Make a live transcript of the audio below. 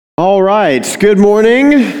All right, good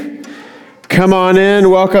morning. Come on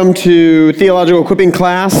in. Welcome to Theological Equipping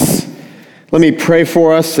class. Let me pray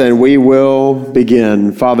for us and we will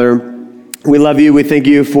begin. Father, we love you. We thank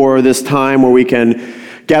you for this time where we can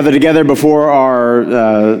gather together before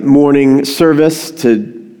our morning service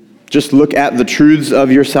to just look at the truths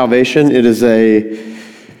of your salvation. It is an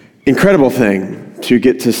incredible thing to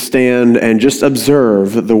get to stand and just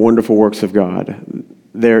observe the wonderful works of God.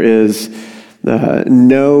 There is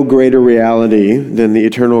no greater reality than the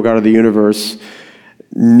eternal God of the universe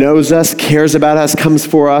knows us, cares about us, comes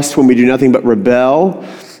for us when we do nothing but rebel,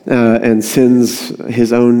 and sends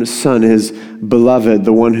his own Son, his beloved,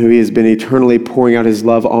 the one who he has been eternally pouring out his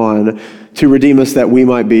love on to redeem us that we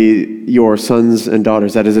might be your sons and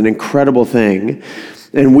daughters. That is an incredible thing.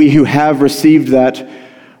 And we who have received that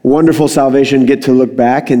wonderful salvation get to look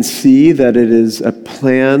back and see that it is a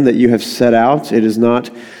plan that you have set out. It is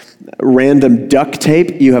not random duct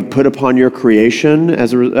tape you have put upon your creation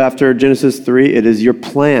after Genesis 3. It is your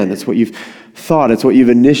plan. It's what you've thought. It's what you've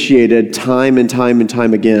initiated time and time and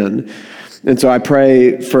time again. And so I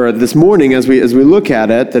pray for this morning as we look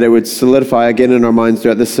at it, that it would solidify again in our minds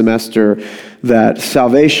throughout this semester that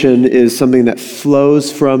salvation is something that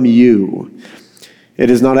flows from you. It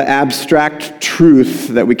is not an abstract truth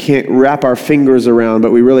that we can't wrap our fingers around,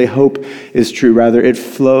 but we really hope is true. Rather, it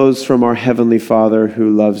flows from our Heavenly Father who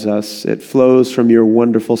loves us. It flows from your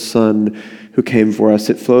wonderful Son who came for us.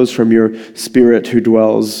 It flows from your Spirit who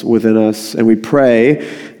dwells within us. And we pray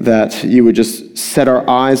that you would just set our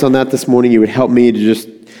eyes on that this morning. You would help me to just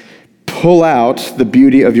pull out the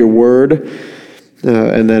beauty of your word,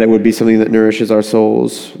 and that it would be something that nourishes our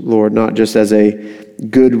souls, Lord, not just as a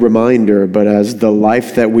good reminder, but as the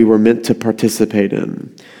life that we were meant to participate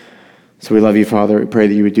in. So we love you, Father. We pray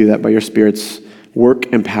that you would do that by your Spirit's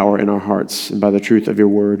work and power in our hearts and by the truth of your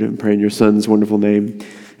word. And pray in your Son's wonderful name.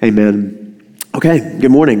 Amen. Okay,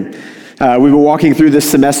 good morning. We've been walking through this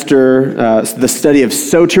semester the study of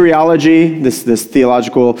soteriology, this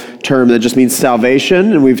theological term that just means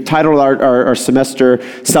salvation, and we've titled our semester,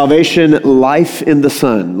 Salvation, Life in the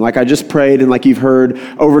Son. Like I just prayed and like you've heard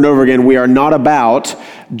over and over again, we are not about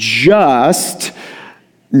just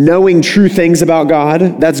knowing true things about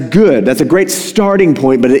God. That's good. That's a great starting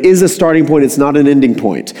point, but it is a starting point. It's not an ending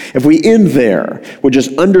point. If we end there with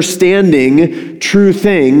just understanding true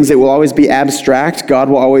things, it will always be abstract. God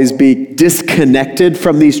will always be disconnected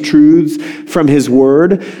from these truths, from his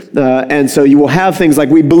word. And so you will have things like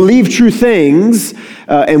we believe true things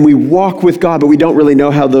and we walk with God, but we don't really know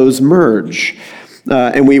how those merge.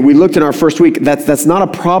 And we looked in our first week, that's not a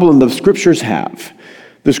problem the scriptures have.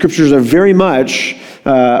 The scriptures are very much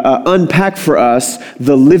unpack for us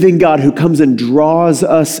the living God who comes and draws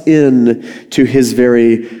us in to his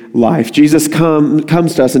very life. Jesus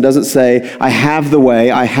comes to us and doesn't say, I have the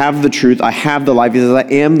way, I have the truth, I have the life. He says, I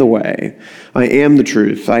am the way, I am the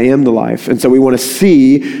truth, I am the life. And so we want to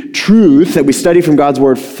see truth that we study from God's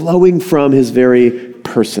word flowing from his very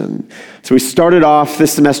person. So we started off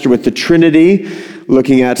this semester with the Trinity,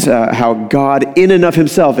 looking at how God in and of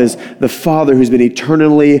himself is the Father who's been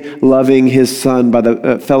eternally loving his Son by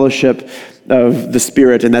the fellowship of the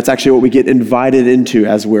Spirit. And that's actually what we get invited into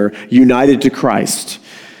as we're united to Christ.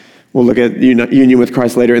 We'll look at union with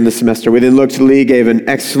Christ later in the semester. We then Lee gave an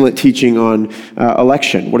excellent teaching on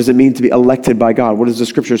election. What does it mean to be elected by God? What is the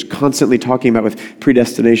scriptures constantly talking about with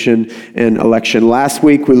predestination and election? Last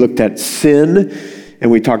week we looked at sin, and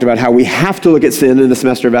we talked about how we have to look at sin in the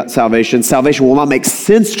semester about salvation. Salvation will not make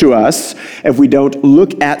sense to us if we don't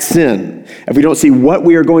look at sin, if we don't see what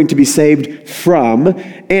we are going to be saved from,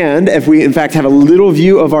 and if we, in fact, have a little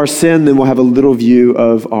view of our sin, then we'll have a little view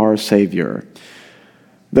of our Savior.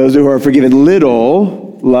 Those who are forgiven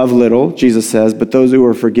little, love little, Jesus says, but those who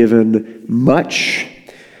are forgiven much,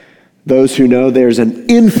 those who know there's an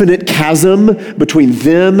infinite chasm between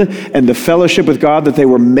them and the fellowship with God that they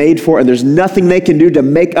were made for, and there's nothing they can do to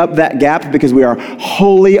make up that gap because we are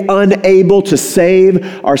wholly unable to save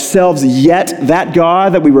ourselves, yet that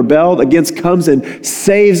God that we rebelled against comes and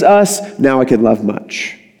saves us. Now I can love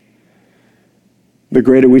much. The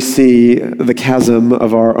greater we see the chasm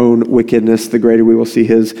of our own wickedness, the greater we will see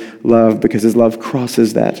his love, because his love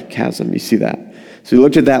crosses that chasm. You see that? So we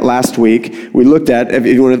looked at that last week. We looked at, if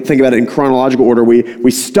you want to think about it in chronological order,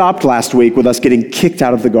 we stopped last week with us getting kicked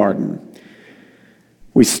out of the garden.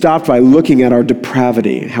 We stopped by looking at our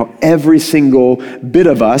depravity, how every single bit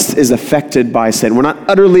of us is affected by sin. We're not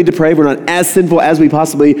utterly depraved, we're not as sinful as we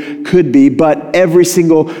possibly could be, but every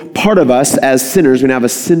single part of us as sinners, we have a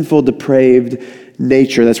sinful, depraved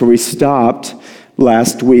nature. That's where we stopped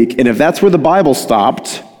last week. And if that's where the Bible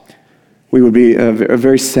stopped, we would be a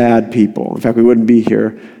very sad people. In fact, we wouldn't be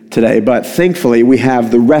here today, but thankfully we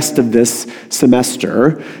have the rest of this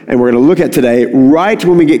semester, and we're going to look at today, right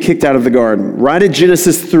when we get kicked out of the garden, right at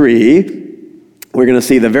Genesis 3, we're going to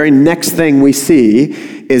see the very next thing we see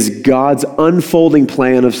is God's unfolding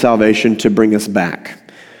plan of salvation to bring us back.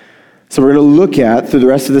 So we're going to look at, through the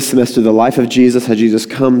rest of this semester, the life of Jesus, how Jesus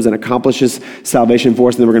comes and accomplishes salvation for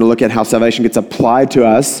us, and then we're going to look at how salvation gets applied to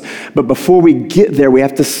us. But before we get there, we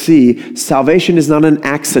have to see salvation is not an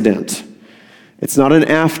accident. It's not an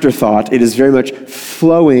afterthought. It is very much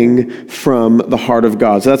flowing from the heart of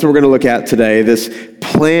God. So that's what we're going to look at today, this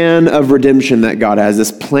plan of redemption that God has,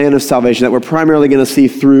 this plan of salvation that we're primarily going to see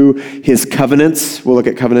through his covenants. We'll look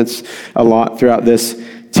at covenants a lot throughout this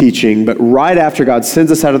teaching. But right after God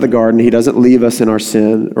sends us out of the garden, he doesn't leave us in our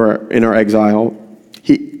sin or in our exile.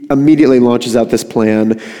 He immediately launches out this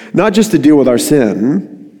plan, not just to deal with our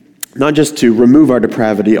sin, not just to remove our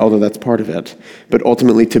depravity, although that's part of it, but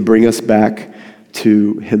ultimately to bring us back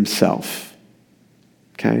to himself.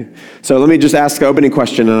 Okay? So let me just ask the opening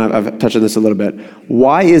question, and I've touched on this a little bit.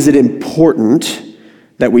 Why is it important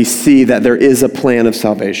that we see that there is a plan of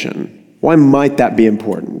salvation? Why might that be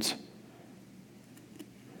important?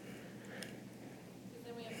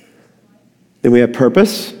 Then we have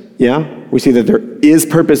purpose. Yeah? We see that there is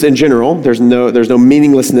purpose in general. There's no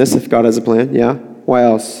meaninglessness if God has a plan. Yeah? Why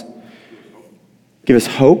else? Give us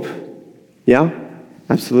hope. Yeah?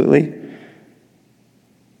 Absolutely.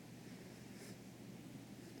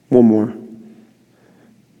 One more.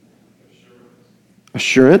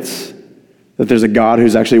 Assurance that there's a God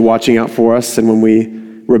who's actually watching out for us, and when we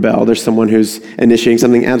rebel, there's someone who's initiating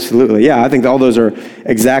something. Absolutely. Yeah, I think all those are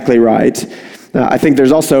exactly right. I think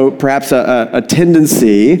there's also perhaps a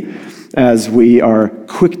tendency, as we are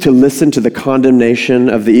quick to listen to the condemnation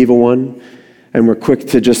of the evil one, and we're quick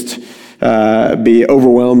to just be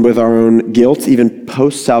overwhelmed with our own guilt, even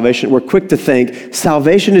post-salvation. We're quick to think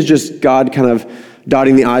salvation is just God kind of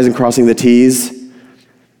dotting the I's and crossing the T's.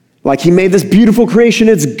 Like he made this beautiful creation,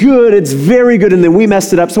 it's good, it's very good, and then we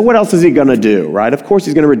messed it up, so what else is he going to do, right? Of course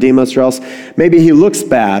he's going to redeem us, or else maybe he looks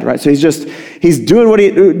bad, right? So he's doing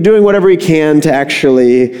whatever he can to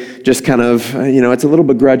actually just kind of, it's a little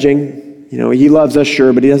begrudging. He loves us,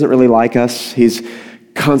 sure, but he doesn't really like us. He's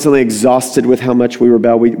constantly exhausted with how much we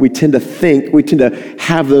rebel. We tend to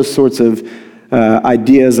have those sorts of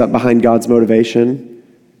ideas up behind God's motivation.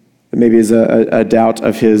 It maybe is a doubt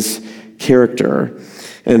of his character.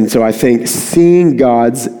 And so I think seeing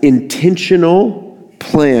God's intentional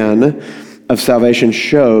plan of salvation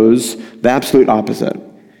shows the absolute opposite.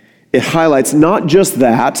 It highlights not just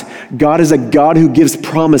that, God is a God who gives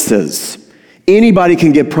promises. Anybody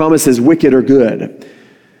can give promises, wicked or good.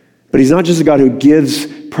 But he's not just a God who gives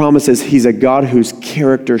promises, he's a God whose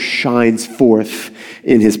character shines forth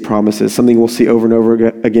in his promises. Something we'll see over and over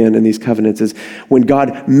again in these covenants is when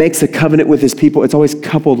God makes a covenant with his people, it's always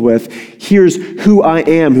coupled with, here's who I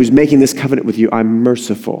am who's making this covenant with you. I'm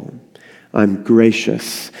merciful. I'm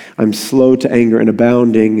gracious. I'm slow to anger and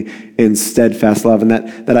abounding in steadfast love. And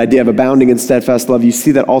that idea of abounding in steadfast love, you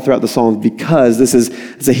see that all throughout the Psalms because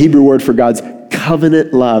it's a Hebrew word for God's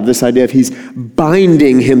covenant love, this idea of he's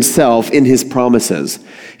binding himself in his promises.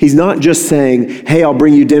 He's not just saying, hey, I'll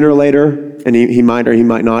bring you dinner later, and he might or he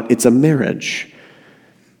might not. It's a marriage.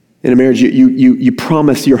 In a marriage, you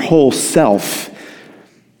promise your whole self.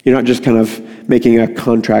 You're not just kind of making a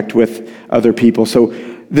contract with other people. So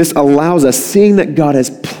this allows us, seeing that God has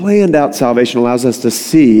planned out salvation, allows us to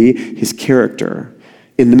see his character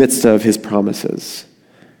in the midst of his promises,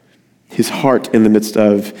 his heart in the midst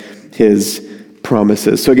of his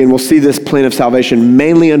promises. So again, we'll see this plan of salvation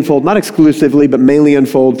mainly unfold, not exclusively, but mainly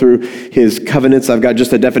unfold through his covenants. I've got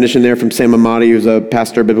just a definition there from Sam Amati, who's a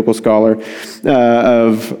pastor, biblical scholar,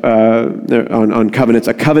 on covenants.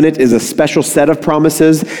 A covenant is a special set of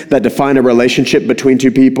promises that define a relationship between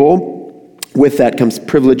two people. With that comes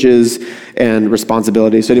privileges and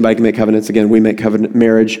responsibilities. So anybody can make covenants. Again, we make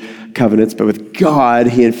marriage covenants, but with God,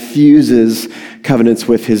 he infuses covenants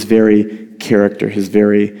with his very character, his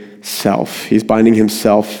very self. He's binding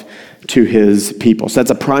himself to his people. So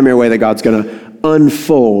that's a primary way that God's going to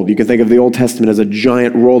unfold. You can think of the Old Testament as a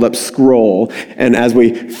giant rolled up scroll, and as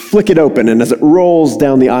we flick it open and as it rolls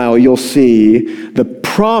down the aisle, you'll see the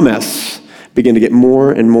promise begin to get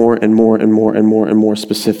more and more and more and more and more and more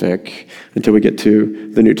specific until we get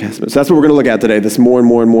to the New Testament. So that's what we're going to look at today, this more and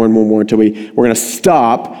more and more and more and more until we're going to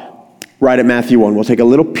stop right at Matthew 1. We'll take a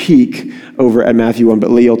little peek over at Matthew 1,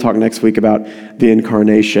 but Lee will talk next week about the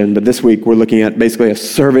incarnation. But this week we're looking at basically a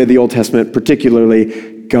survey of the Old Testament,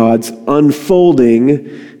 particularly God's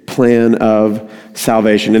unfolding plan of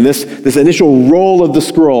salvation. And this initial roll of the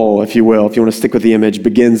scroll, if you will, if you want to stick with the image,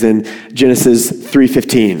 begins in Genesis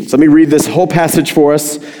 3:15. So let me read this whole passage for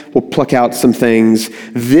us. We'll pluck out some things.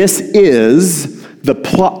 This is the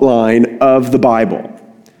plot line of the Bible.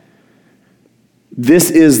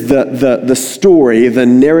 This is the story, the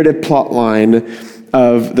narrative plot line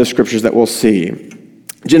of the scriptures that we'll see.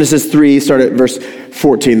 Genesis 3, start at verse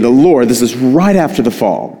 14. The Lord, this is right after the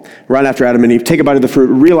fall, right after Adam and Eve take a bite of the fruit,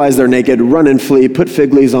 realize they're naked, run and flee, put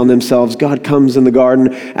fig leaves on themselves. God comes in the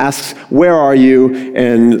garden, asks, where are you?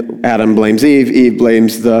 And Adam blames Eve, Eve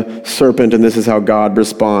blames the serpent, and this is how God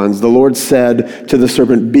responds. The Lord said to the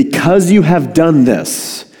serpent, because you have done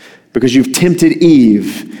this, because you've tempted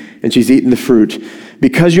Eve, and she's eaten the fruit,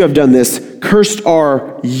 because you have done this, cursed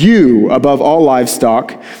are you above all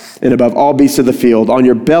livestock, and above all beasts of the field. On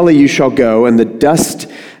your belly you shall go, and the dust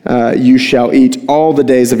you shall eat all the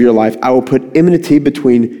days of your life. I will put enmity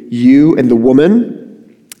between you and the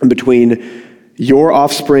woman, and between your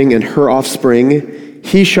offspring and her offspring.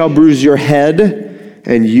 He shall bruise your head,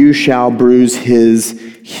 and you shall bruise his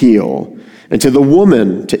heel. And to the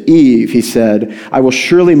woman, to Eve, he said, I will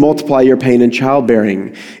surely multiply your pain in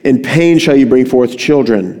childbearing. In pain shall you bring forth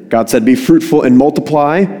children. God said, be fruitful and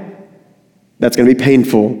multiply. That's going to be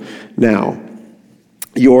painful now.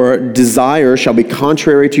 Your desire shall be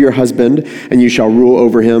contrary to your husband, and you shall rule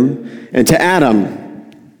over him. And to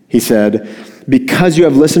Adam, he said, because you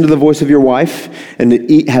have listened to the voice of your wife, and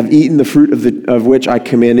have eaten the fruit of which I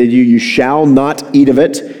commanded you, you shall not eat of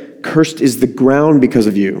it. Cursed is the ground because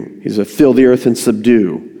of you. He said, fill the earth and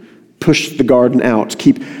subdue. Push the garden out.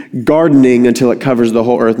 Keep gardening until it covers the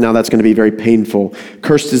whole earth. Now that's going to be very painful.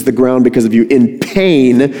 Cursed is the ground because of you. In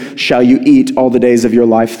pain shall you eat all the days of your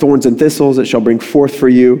life. Thorns and thistles it shall bring forth for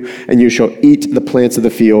you, and you shall eat the plants of the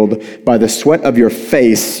field. By the sweat of your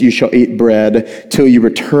face you shall eat bread till you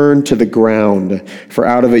return to the ground. For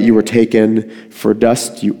out of it you were taken. For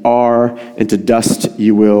dust you are, and to dust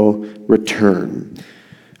you will return.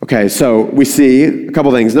 Okay, so we see a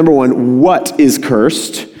couple things. Number one, what is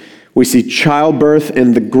cursed? We see childbirth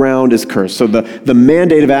and the ground is cursed. So the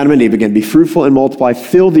mandate of Adam and Eve, again, be fruitful and multiply,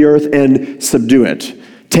 fill the earth and subdue it.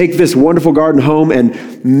 Take this wonderful garden home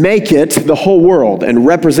and make it the whole world and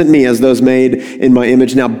represent me as those made in my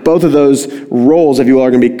image. Now, both of those roles, if you will, are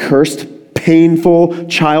going to be cursed. Painful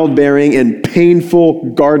childbearing and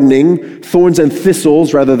painful gardening. Thorns and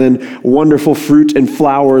thistles rather than wonderful fruit and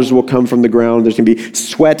flowers will come from the ground. There's going to be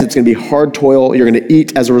sweat. It's going to be hard toil. You're going to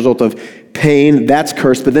eat as a result of pain. That's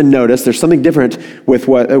cursed. But then notice there's something different with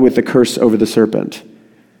the curse over the serpent.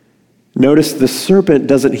 Notice the serpent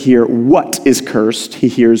doesn't hear what is cursed. He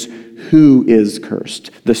hears who is cursed.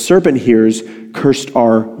 The serpent hears, cursed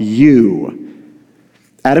are you.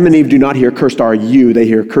 Adam and Eve do not hear, cursed are you. They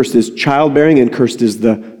hear, cursed is childbearing and cursed is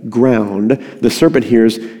the ground. The serpent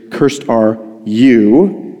hears, cursed are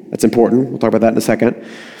you. That's important. We'll talk about that in a second.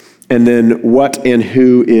 And then what and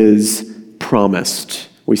who is promised.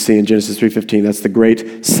 We see in Genesis 3:15, that's the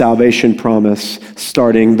great salvation promise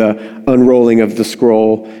starting the unrolling of the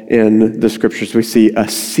scroll in the scriptures. We see a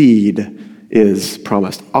seed is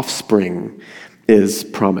promised. Offspring is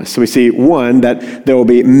promised. So we see, one, that there will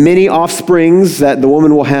be many offsprings that the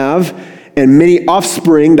woman will have and many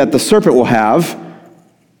offspring that the serpent will have,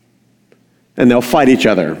 and they'll fight each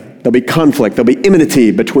other. There'll be conflict. There'll be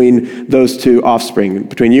enmity between those two offspring,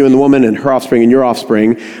 between you and the woman and her offspring and your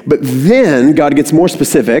offspring. But then God gets more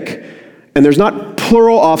specific, and there's not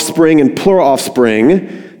plural offspring and plural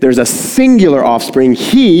offspring. There's a singular offspring,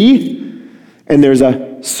 he, and there's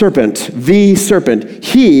a serpent, the serpent.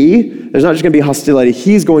 There's not just going to be hostility.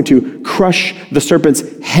 He's going to crush the serpent's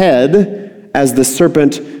head as the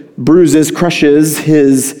serpent crushes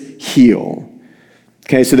his heel.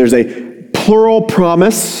 Okay, so there's a plural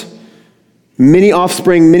promise. Many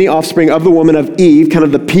offspring of the woman of Eve, kind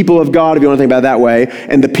of the people of God, if you want to think about it that way,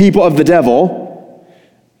 and the people of the devil.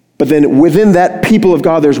 But then within that people of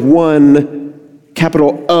God, there's one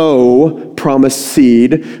capital O promised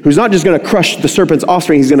seed who's not just going to crush the serpent's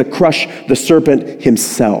offspring, he's going to crush the serpent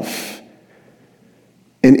himself.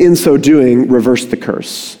 And in so doing, reverse the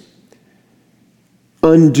curse.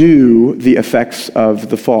 Undo the effects of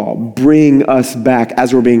the fall. Bring us back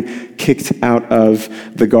as we're being kicked out of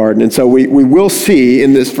the garden. And so we will see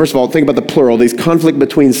in this, first of all, think about the plural, these conflict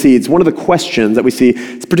between seeds. One of the questions that we see,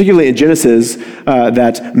 particularly in Genesis,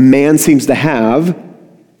 that man seems to have,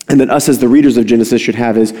 and that us as the readers of Genesis should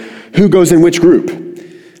have, is who goes in which group?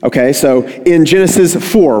 Okay, so in Genesis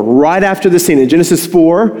 4, right after the scene, in Genesis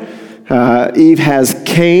 4, Eve has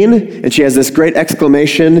Cain, and she has this great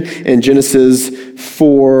exclamation in Genesis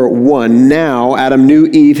 4:1. Now Adam knew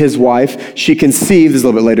Eve, his wife. She conceived, this is a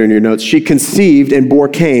little bit later in your notes, she conceived and bore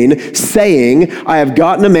Cain, saying, I have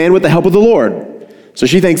gotten a man with the help of the Lord. So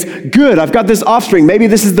she thinks, good, I've got this offspring. Maybe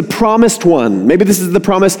this is the promised one. Maybe this is the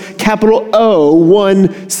promised capital O,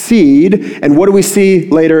 one seed. And what do we see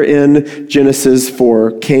later in Genesis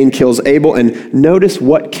 4? Cain kills Abel. And notice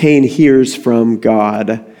what Cain hears from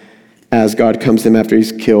God as God comes to him after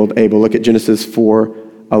he's killed Abel. Look at Genesis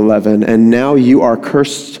 4:11. And now you are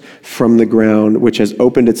cursed from the ground, which has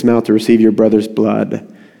opened its mouth to receive your brother's blood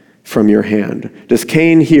from your hand. Does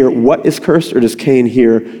Cain hear what is cursed, or does Cain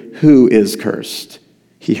hear who is cursed?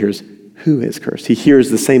 He hears who is cursed. He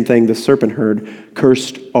hears the same thing the serpent heard,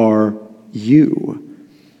 cursed are you.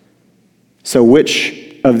 So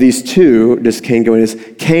which of these two does Cain go in? Is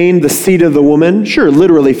Cain the seed of the woman? Sure,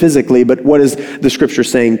 literally, physically, but what is the scripture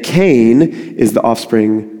saying? Cain is the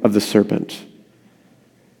offspring of the serpent.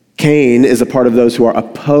 Cain is a part of those who are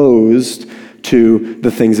opposed to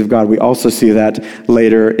the things of God. We also see that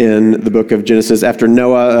later in the book of Genesis. After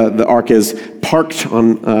Noah, the ark is parked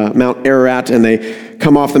on Mount Ararat, and they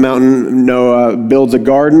come off the mountain. Noah builds a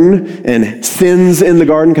garden and sins in the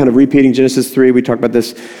garden, kind of repeating Genesis 3. We talked about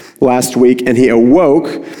this last week. And he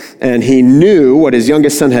awoke, and he knew what his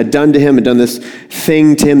youngest son had done to him, and done this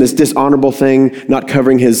thing to him, this dishonorable thing, not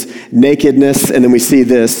covering his nakedness. And then we see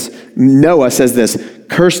this. Noah says this,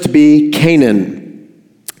 cursed be Canaan.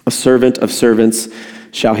 A servant of servants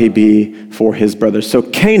shall he be for his brothers. So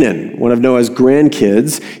Canaan, one of Noah's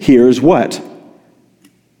grandkids, hears what?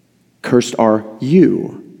 Cursed are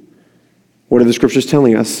you. What are the scriptures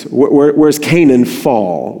telling us? Where's Canaan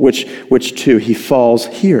fall? Which two? He falls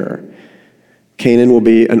here. Canaan will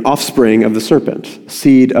be an offspring of the serpent,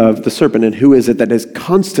 seed of the serpent. And who is it that is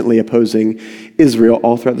constantly opposing Israel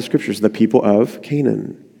all throughout the scriptures? The people of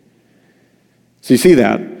Canaan. So you see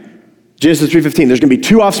that. Genesis 3:15, there's going to be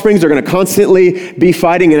two offsprings. They're going to constantly be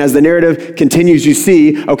fighting. And as the narrative continues, you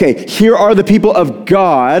see, okay, here are the people of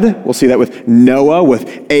God. We'll see that with Noah, with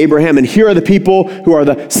Abraham. And here are the people who are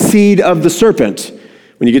the seed of the serpent.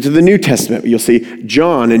 When you get to the New Testament, you'll see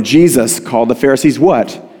John and Jesus called the Pharisees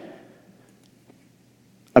what?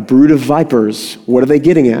 A brood of vipers. What are they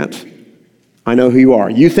getting at? I know who you are.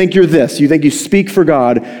 You think you're this. You think you speak for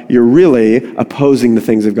God. You're really opposing the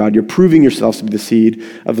things of God. You're proving yourselves to be the seed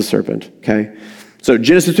of the serpent, okay? So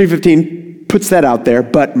Genesis 3:15 puts that out there,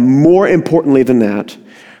 but more importantly than that,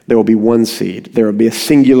 there will be one seed. There will be a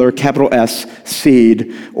singular, capital S,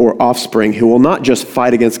 seed or offspring who will not just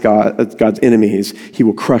fight against God's enemies. He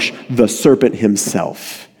will crush the serpent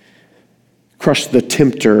himself. Crush the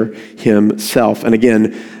tempter himself. And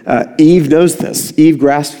again, Eve knows this. Eve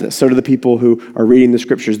grasps this. So do the people who are reading the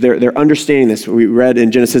scriptures. They're understanding this. We read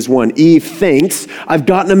in Genesis 1, Eve thinks, I've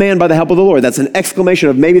gotten a man by the help of the Lord. That's an exclamation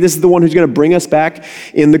of maybe this is the one who's going to bring us back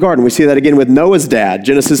in the garden. We see that again with Noah's dad.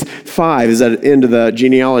 Genesis 5 is at the end of the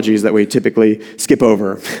genealogies that we typically skip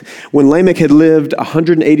over. When Lamech had lived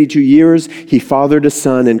 182 years, he fathered a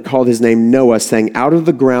son and called his name Noah, saying, out of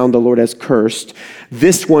the ground the Lord has cursed.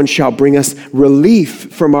 This one shall bring us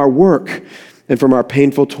relief from our work and from our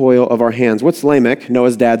painful toil of our hands. What's Lamech,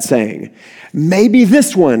 Noah's dad, saying? Maybe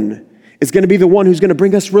this one is going to be the one who's going to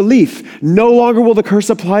bring us relief. No longer will the curse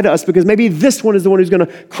apply to us because maybe this one is the one who's going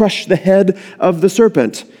to crush the head of the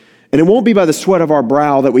serpent. And it won't be by the sweat of our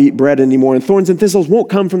brow that we eat bread anymore, and thorns and thistles won't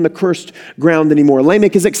come from the cursed ground anymore.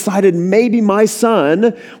 Lamech is excited. Maybe my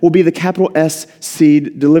son will be the capital S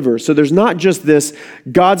seed deliverer. So there's not just this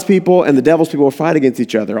God's people and the devil's people will fight against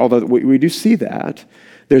each other, although we do see that.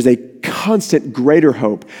 There's a constant greater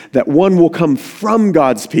hope that one will come from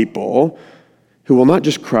God's people who will not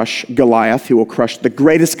just crush Goliath, who will crush the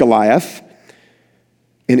greatest Goliath,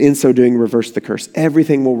 and in so doing, reverse the curse.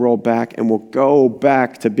 Everything will roll back and we'll go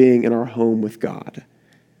back to being in our home with God.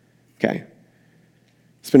 Okay.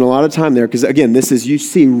 Spend a lot of time there because, again, this is, you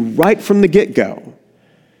see right from the get-go.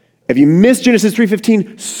 If you miss Genesis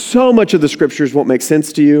 3:15, so much of the scriptures won't make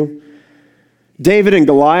sense to you. David and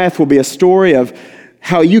Goliath will be a story of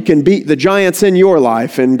how you can beat the giants in your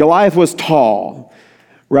life, and Goliath was tall.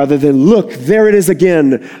 Rather than, look, there it is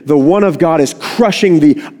again. The one of God is crushing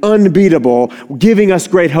the unbeatable, giving us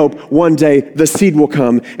great hope. One day, the seed will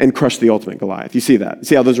come and crush the ultimate Goliath. You see that?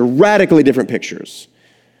 See how those are radically different pictures.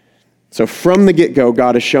 So from the get-go,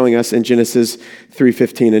 God is showing us in Genesis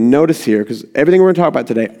 3:15. And notice here, because everything we're going to talk about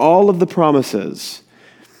today, all of the promises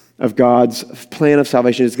of God's plan of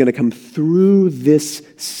salvation is going to come through this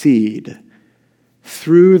seed,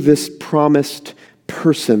 through this promised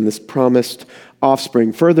person, this promised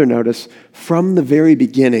offspring. Further notice, from the very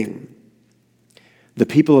beginning, The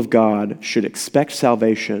people of God should expect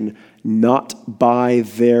salvation not by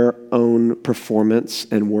their own performance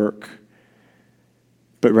and work,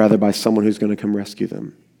 but rather by someone who's going to come rescue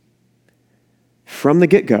them. From the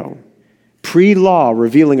get-go, pre-law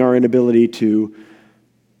revealing our inability to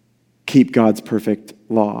keep God's perfect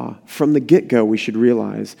law, from the get-go we should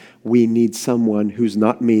realize we need someone who's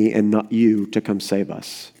not me and not you to come save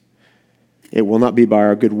us. It will not be by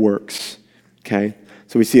our good works, okay?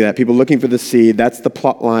 So we see that. People looking for the seed, that's the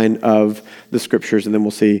plot line of the scriptures, and then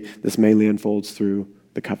we'll see this mainly unfolds through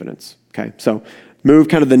the covenants, okay? So move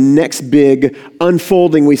kind of the next big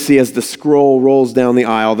unfolding we see as the scroll rolls down the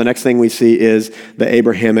aisle. The next thing we see is the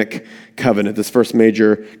Abrahamic covenant, this first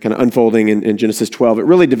major kind of unfolding in Genesis 12. It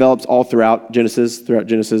really develops all throughout Genesis,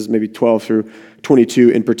 maybe 12 through 22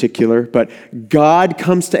 in particular. But God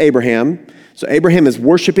comes to Abraham. So Abraham is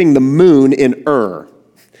worshiping the moon in Ur.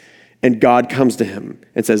 And God comes to him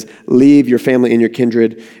and says, leave your family and your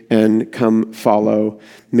kindred and come follow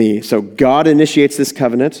me. So God initiates this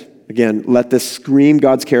covenant. Again, let this scream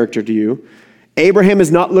God's character to you. Abraham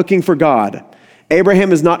is not looking for God.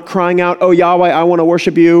 Abraham is not crying out, oh, Yahweh, I want to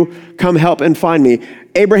worship you. Come help and find me.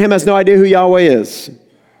 Abraham has no idea who Yahweh is.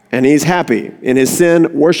 And he's happy in his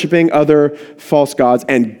sin, worshiping other false gods.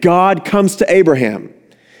 And God comes to Abraham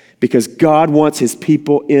because God wants his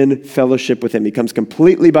people in fellowship with him. He comes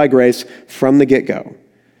completely by grace from the get-go.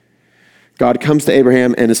 God comes to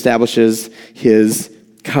Abraham and establishes his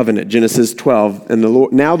covenant. Genesis 12. And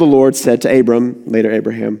now the Lord said to Abram, later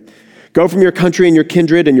Abraham, go from your country and your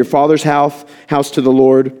kindred and your father's house to the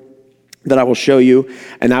Lord that I will show you,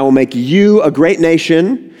 and I will make you a great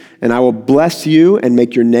nation, and I will bless you and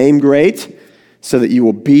make your name great, so that you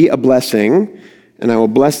will be a blessing, and I will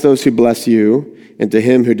bless those who bless you, and to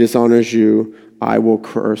him who dishonors you, I will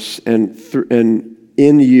curse. And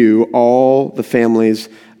in you, all the families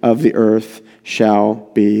of the earth shall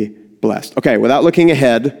be blessed. Okay, without looking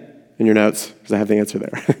ahead in your notes, because I have the answer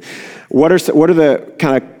there. What are some of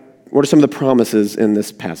the promises in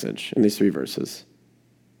this passage, in these three verses?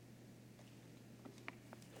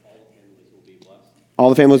 All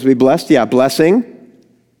the families will be blessed. Yeah, blessing.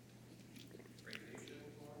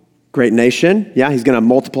 Great nation. Yeah, he's going to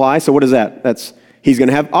multiply. So what is that? He's going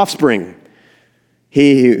to have offspring.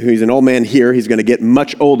 Who's an old man here, he's going to get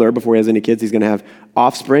much older before he has any kids. He's going to have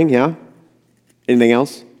offspring, yeah? Anything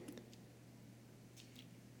else?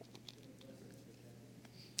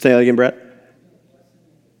 Say that again, Brett.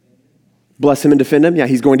 Bless him and defend him. Yeah,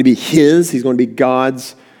 he's going to be his. He's going to be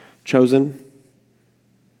God's chosen.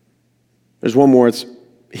 There's one more. It's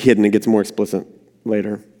hidden. It gets more explicit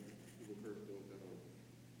later.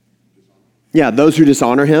 Yeah, those who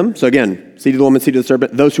dishonor him. So again, seed of the woman, seed of the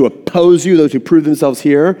serpent. Those who oppose you, those who prove themselves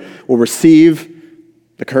here, will receive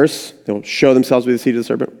the curse. They will show themselves to be the seed of the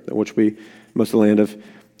serpent, which will be most of the land of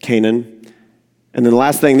Canaan. And then the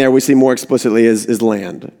last thing there we see more explicitly is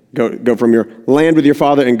land. Go from your land with your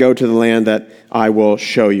father and go to the land that I will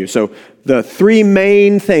show you. So the three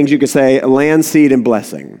main things you could say: land, seed, and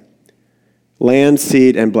blessing. Land,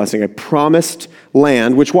 seed, and blessing. A promised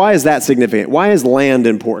land, which, why is that significant? Why is land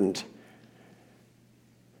important?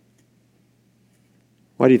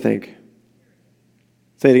 Why do you think?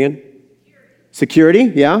 Say it again. Security,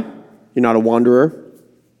 yeah? You're not a wanderer.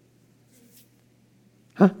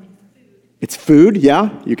 Huh? It's food,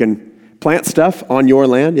 yeah? You can plant stuff on your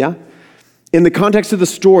land, yeah? In the context of the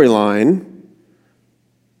storyline,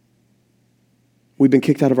 we've been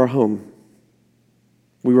kicked out of our home.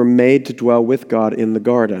 We were made to dwell with God in the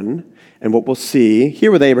garden. And what we'll see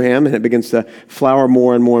here with Abraham, and it begins to flower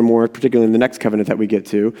more and more and more, particularly in the next covenant that we get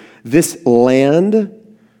to, this land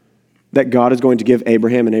that God is going to give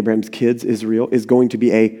Abraham and Abraham's kids, Israel, is going to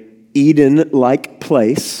be a Eden-like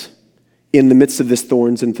place in the midst of this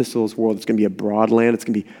thorns and thistles world. It's going to be a broad land. It's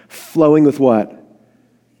going to be flowing with what?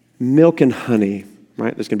 Milk and honey,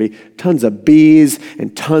 right? There's going to be tons of bees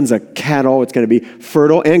and tons of cattle. It's going to be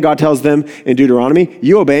fertile. And God tells them in Deuteronomy,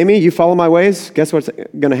 you obey me, you follow my ways, guess what's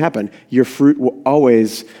going to happen? Your fruit will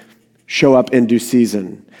always show up in due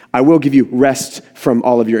season. I will give you rest from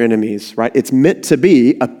all of your enemies, right? It's meant to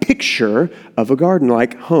be a picture of a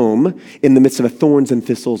garden-like home in the midst of a thorns and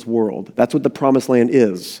thistles world. That's what the promised land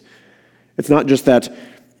is. It's not just that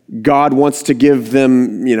God wants to give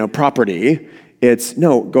them, property. It's,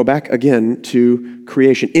 no, go back again to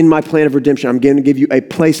creation. In my plan of redemption, I'm going to give you a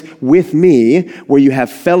place with me where you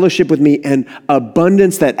have fellowship with me and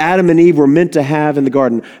abundance that Adam and Eve were meant to have in the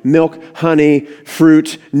garden. Milk, honey,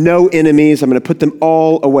 fruit, no enemies. I'm going to put them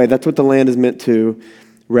all away. That's what the land is meant to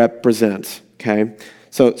represent, okay?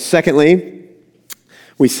 So secondly,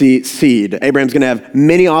 we see seed. Abraham's going to have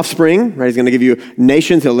many offspring, right? He's going to give you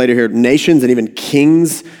nations. He'll later hear nations and even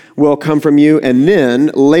kings will come from you. And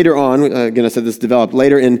then later on, again, I said this developed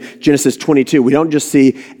later in Genesis 22, we don't just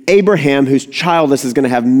see Abraham, who's childless, is going to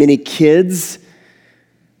have many kids.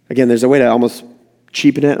 Again, there's a way to almost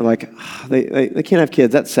cheapen it, like, they can't have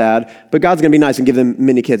kids, that's sad. But God's going to be nice and give them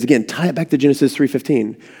many kids. Again, tie it back to Genesis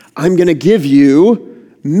 3:15. I'm going to give you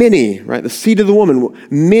many, right? The seed of the woman,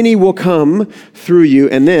 many will come through you.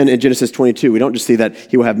 And then in Genesis 22, we don't just see that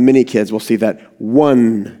he will have many kids, we'll see that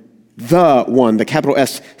the capital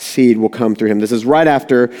S seed will come through him. This is right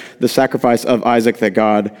after the sacrifice of Isaac that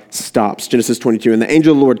God stops. Genesis 22, and the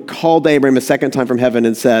angel of the Lord called Abraham a second time from heaven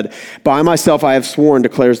and said, by myself I have sworn,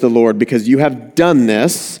 declares the Lord, because you have done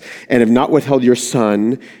this and have not withheld your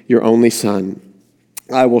son, your only son.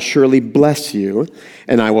 I will surely bless you,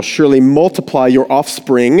 and I will surely multiply your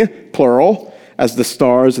offspring, plural, as the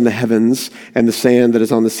stars in the heavens and the sand that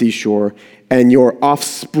is on the seashore, and your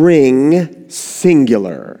offspring,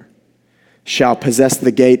 singular, shall possess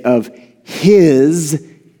the gate of his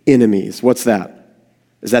enemies. What's that?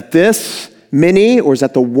 Is that this, many, or is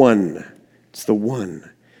that the one? It's the one.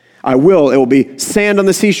 It will be sand on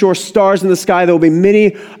the seashore, stars in the sky. There will be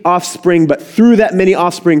many offspring, but through that many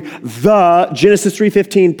offspring, the Genesis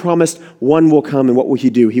 3:15 promised one will come, and what will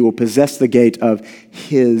he do? He will possess the gate of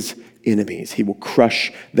his enemies. He will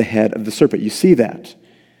crush the head of the serpent. You see that?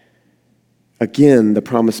 Again, the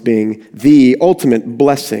promise being the ultimate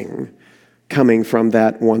blessing coming from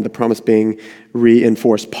that one, the promise being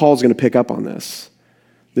reinforced. Paul's going to pick up on this.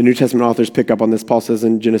 The New Testament authors pick up on this. Paul says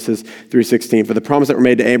in Genesis 3:16, for the promise that were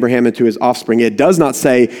made to Abraham and to his offspring, it does not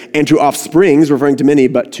say, and to offsprings, referring to many,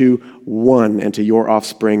 but to one, and to your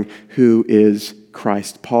offspring, who is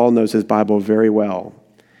Christ. Paul knows his Bible very well,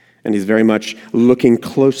 and he's very much looking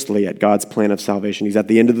closely at God's plan of salvation. He's at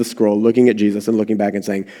the end of the scroll, looking at Jesus and looking back and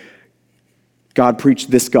saying, God preached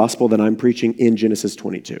this gospel that I'm preaching in Genesis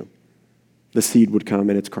 22. The seed would come,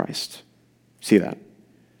 and it's Christ. See that?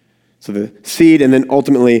 So the seed and then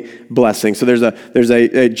ultimately blessing. So there's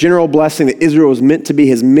a general blessing that Israel was meant to be.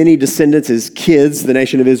 His many descendants, his kids, the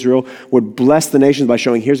nation of Israel, would bless the nations by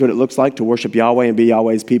showing here's what it looks like to worship Yahweh and be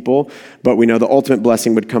Yahweh's people. But we know the ultimate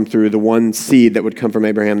blessing would come through the one seed that would come from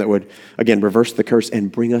Abraham that would, again, reverse the curse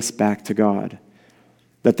and bring us back to God.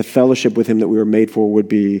 That the fellowship with him that we were made for would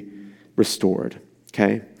be restored.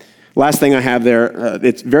 Okay? Last thing I have there,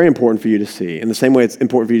 it's very important for you to see. In the same way it's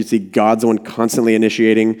important for you to see God's the one constantly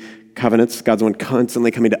initiating covenants. God's the one constantly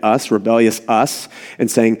coming to us, rebellious us, and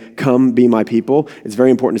saying, come be my people. It's very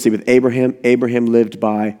important to see with Abraham. Abraham lived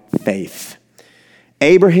by faith.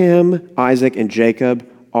 Abraham, Isaac, and Jacob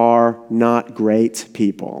are not great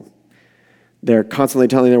people. They're constantly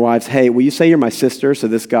telling their wives, hey, will you say you're my sister so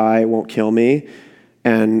this guy won't kill me?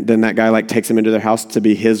 And then that guy takes them into their house to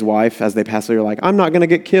be his wife as they pass through. Like, I'm not going to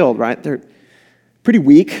get killed, right? They're pretty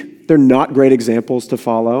weak. They're not great examples to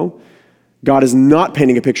follow. God is not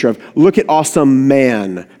painting a picture of, look at awesome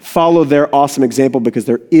man. Follow their awesome example because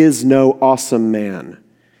there is no awesome man.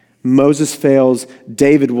 Moses fails.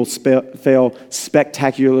 David will fail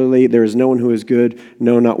spectacularly. There is no one who is good.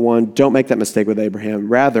 No, not one. Don't make that mistake with Abraham.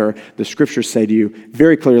 Rather, the scriptures say to you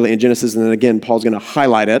very clearly in Genesis, and then again, Paul's going to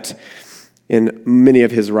highlight it in many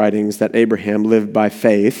of his writings, that Abraham lived by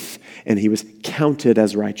faith and he was counted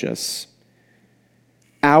as righteous.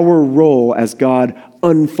 Our role as God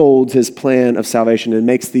unfolds his plan of salvation and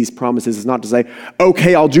makes these promises is not to say,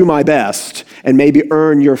 okay, I'll do my best and maybe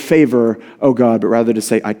earn your favor, oh God, but rather to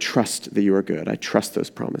say, I trust that you are good. I trust those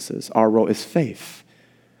promises. Our role is faith.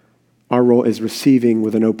 Our role is receiving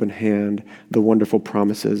with an open hand the wonderful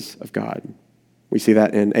promises of God. We see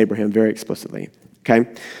that in Abraham very explicitly. Okay,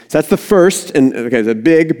 so that's the first, and okay, the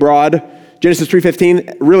big, broad, Genesis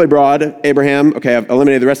 3:15, really broad, Abraham. Okay, I've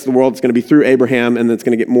eliminated the rest of the world. It's going to be through Abraham, and then it's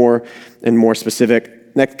going to get more and more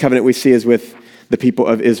specific. Next covenant we see is with the people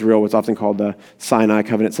of Israel, what's often called the Sinai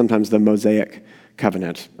covenant, sometimes the Mosaic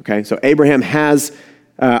covenant. Okay, so Abraham has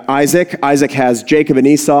Isaac. Isaac has Jacob and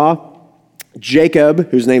Esau. Jacob,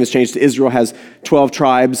 whose name is changed to Israel, has 12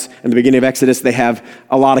 tribes. In the beginning of Exodus, they have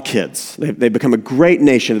a lot of kids. They become a great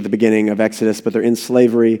nation at the beginning of Exodus, but they're in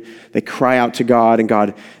slavery. They cry out to God, and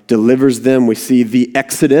God delivers them. We see the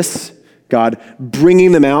Exodus, God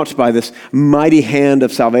bringing them out by this mighty hand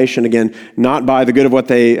of salvation. Again, not by the good of what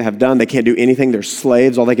they have done. They can't do anything. They're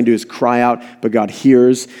slaves. All they can do is cry out, but God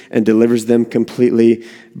hears and delivers them completely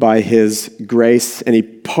by his grace. And he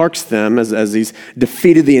parks them as he's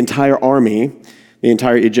defeated the entire army, the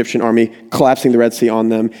entire Egyptian army, collapsing the Red Sea on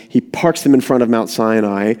them. He parks them in front of Mount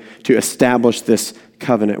Sinai to establish this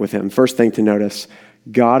covenant with him. First thing to notice,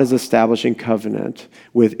 God is establishing covenant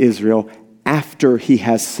with Israel after he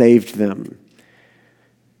has saved them.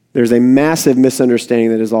 There's a massive misunderstanding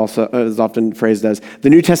that is often phrased as, the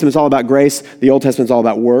New Testament is all about grace, the Old Testament is all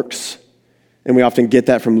about works. And we often get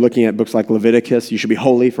that from looking at books like Leviticus, you should be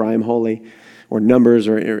holy for I am holy, or Numbers,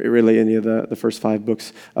 or really any of the first 5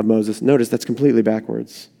 books of Moses. Notice that's completely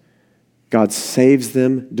backwards. God saves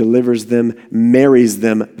them, delivers them, marries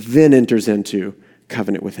them, then enters into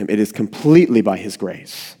covenant with him. It is completely by his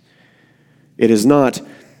grace. It is not,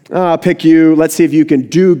 I'll pick you, let's see if you can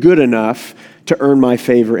do good enough to earn my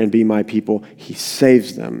favor and be my people. He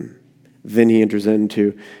saves them. Then he enters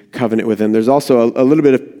into covenant with them. There's also a little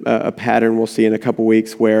bit of a pattern we'll see in a couple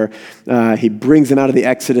weeks where he brings them out of the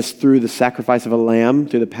Exodus through the sacrifice of a lamb,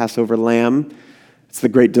 through the Passover lamb. It's the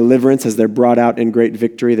great deliverance as they're brought out in great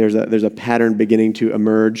victory. There's a pattern beginning to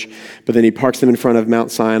emerge. But then he parks them in front of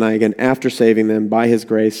Mount Sinai again after saving them by his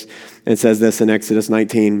grace and says this in Exodus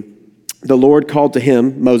 19. The Lord called to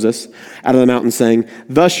him, Moses, out of the mountain saying,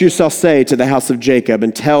 thus you shall say to the house of Jacob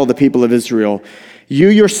and tell the people of Israel, you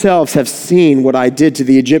yourselves have seen what I did to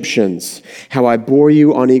the Egyptians, how I bore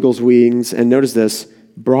you on eagle's wings, and notice this,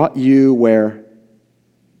 brought you where?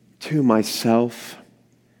 To myself.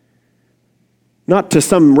 Not to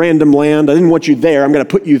some random land. I didn't want you there. I'm going to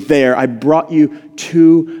put you there. I brought you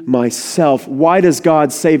to myself. Why does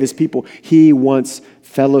God save his people? He wants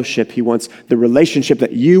fellowship. He wants the relationship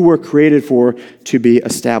that you were created for to be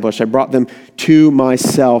established. I brought them to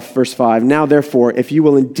myself. Verse 5, now therefore, if you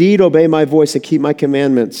will indeed obey my voice and keep my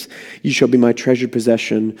commandments, you shall be my treasured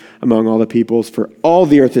possession among all the peoples, for all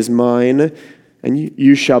the earth is mine, and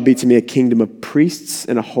you shall be to me a kingdom of priests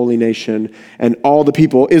and a holy nation. And all the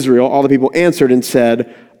people, Israel, all the people answered and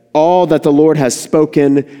said, all that the Lord has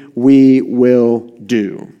spoken, we will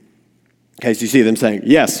do. Okay, so you see them saying,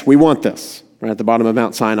 yes, we want this. Right at the bottom of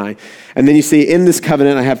Mount Sinai. And then you see in this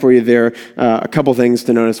covenant I have for you there a couple things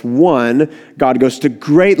to notice. One, God goes to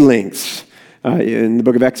great lengths in the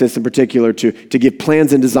book of Exodus in particular to give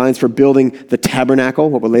plans and designs for building the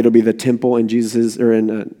tabernacle, what would later be the temple in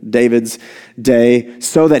David's day,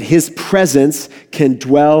 so that his presence can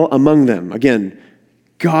dwell among them. Again,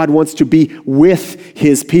 God wants to be with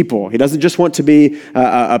his people. He doesn't just want to be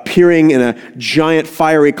appearing in a giant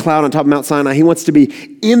fiery cloud on top of Mount Sinai. He wants to be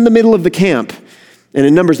in the middle of the camp. And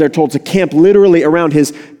in Numbers, they're told to camp literally around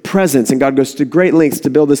his presence. And God goes to great lengths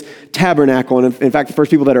to build this tabernacle. And in fact, the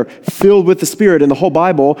first people that are filled with the Spirit in the whole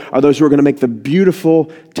Bible are those who are going to make the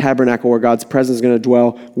beautiful tabernacle where God's presence is going to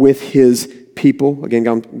dwell with his people. Again,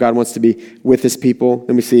 God wants to be with his people.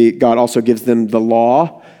 Then we see God also gives them the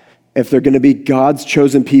law. If they're going to be God's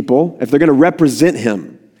chosen people, if they're going to represent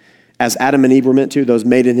him, as Adam and Eve were meant to, those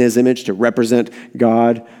made in his image to represent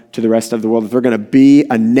God to the rest of the world, if they're going to be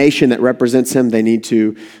a nation that represents him, they need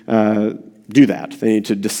to do that. They need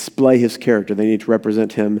to display his character. They need to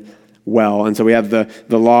represent him well. And so we have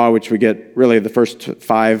the law, which we get really the first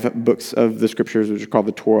 5 books of the scriptures, which are called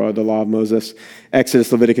the Torah, the law of Moses. Exodus,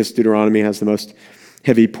 Leviticus, Deuteronomy has the most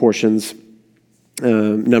heavy portions,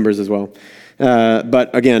 Numbers as well.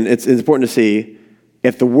 But again, it's important to see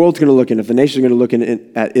if the world's going to look in, if the nation's going to look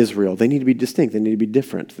at Israel, they need to be distinct. They need to be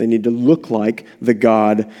different. They need to look like the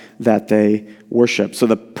God that they worship. So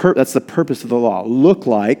that's the purpose of the law. Look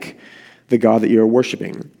like the God that you're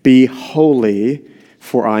worshiping. Be holy,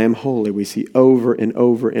 for I am holy. We see over and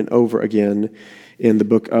over and over again in the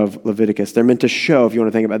book of Leviticus. They're meant to show, if you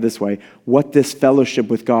want to think about it this way, what this fellowship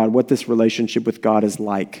with God, what this relationship with God is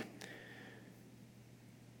like.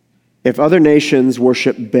 If other nations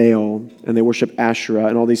worship Baal and they worship Asherah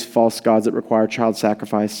and all these false gods that require child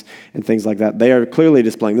sacrifice and things like that, they are clearly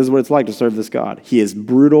displaying this is what it's like to serve this God. He is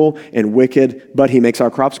brutal and wicked, but he makes our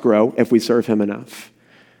crops grow if we serve him enough.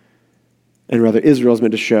 And rather, Israel is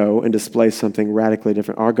meant to show and display something radically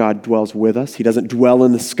different. Our God dwells with us. He doesn't dwell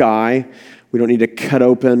in the sky. We don't need to cut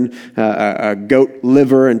open a goat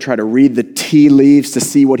liver and try to read the tea leaves to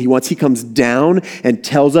see what he wants. He comes down and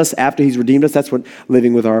tells us after he's redeemed us. That's what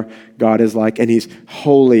living with our God is like. And he's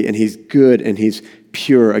holy and he's good and he's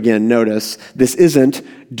pure. Again, notice, this isn't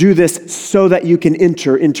do this so that you can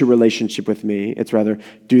enter into relationship with me. It's rather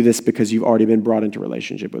do this because you've already been brought into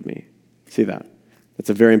relationship with me. See that? That's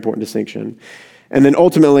a very important distinction. And then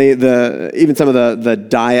ultimately, even some of the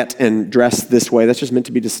diet and dress this way, that's just meant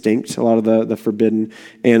to be distinct. A lot of the forbidden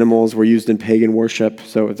animals were used in pagan worship.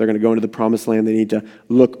 So if they're going to go into the promised land, they need to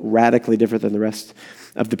look radically different than the rest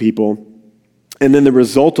of the people. And then the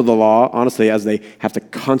result of the law, honestly, as they have to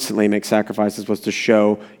constantly make sacrifices, was to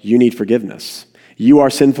show you need forgiveness. You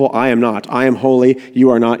are sinful, I am not. I am holy,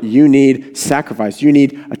 you are not. You need sacrifice. You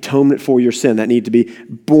need atonement for your sin. That need to be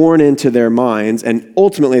born into their minds, and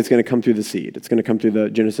ultimately it's going to come through the seed. It's going to come through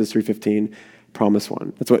the Genesis 3:15 promised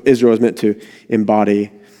one. That's what Israel is meant to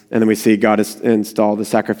embody. And then we see God has installed the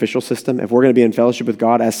sacrificial system. If we're going to be in fellowship with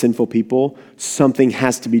God as sinful people, something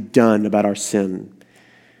has to be done about our sin.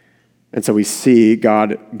 And so we see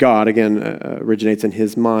God again, originates in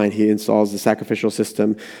his mind. He installs the sacrificial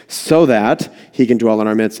system so that he can dwell in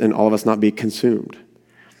our midst and all of us not be consumed.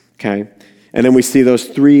 Okay? And then we see those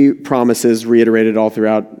three promises reiterated all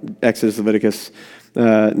throughout Exodus, Leviticus,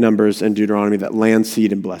 Numbers, and Deuteronomy, that land,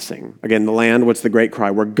 seed, and blessing. Again, the land, what's the great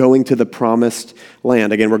cry? We're going to the promised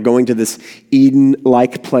land. Again, we're going to this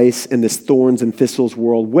Eden-like place in this thorns and thistles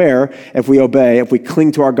world where, if we obey, if we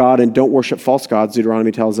cling to our God and don't worship false gods,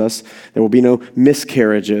 Deuteronomy tells us, there will be no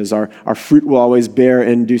miscarriages. Our fruit will always bear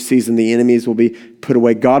in due season. The enemies will be put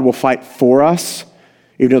away. God will fight for us.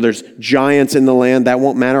 Even though there's giants in the land, that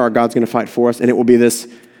won't matter. Our God's going to fight for us, and it will be this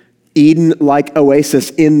Eden-like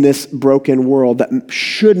oasis in this broken world that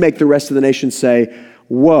should make the rest of the nation say,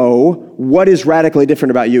 whoa, what is radically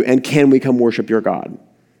different about you, and can we come worship your God?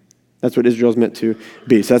 That's what Israel's meant to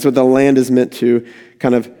be. So that's what the land is meant to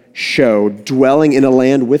kind of show, dwelling in a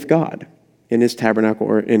land with God, in his tabernacle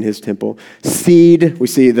or in his temple. Seed, we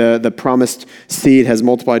see the promised seed has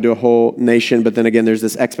multiplied to a whole nation, but then again, there's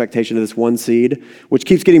this expectation of this one seed, which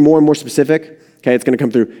keeps getting more and more specific. Okay, it's going to come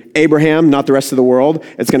through Abraham, not the rest of the world.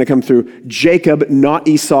 It's going to come through Jacob, not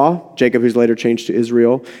Esau. Jacob, who's later changed to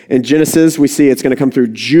Israel. In Genesis, we see it's going to come through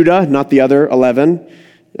Judah, not the other 11.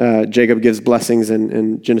 Jacob gives blessings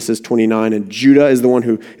in Genesis 29, and Judah is the one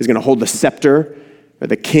who is going to hold the scepter.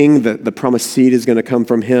 The king, the promised seed is going to come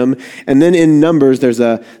from him. And then in Numbers, there's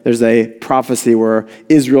a prophecy where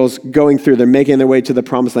Israel's going through, they're making their way to the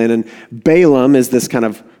promised land. And Balaam is this kind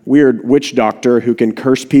of weird witch doctor who can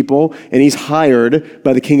curse people. And he's hired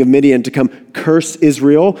by the king of Midian to come curse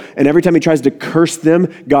Israel. And every time he tries to curse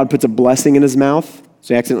them, God puts a blessing in his mouth.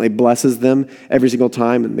 So he accidentally blesses them every single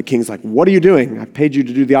time. And the king's like, what are you doing? I paid you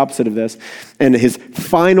to do the opposite of this. And his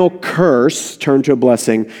final curse turned to a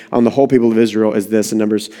blessing on the whole people of Israel is this in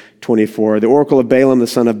Numbers 24. The oracle of Balaam, the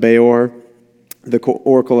son of Beor, the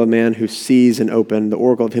oracle of man who sees and open, the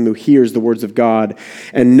oracle of him who hears the words of God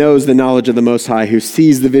and knows the knowledge of the Most High, who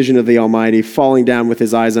sees the vision of the Almighty, falling down with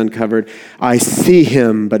his eyes uncovered. I see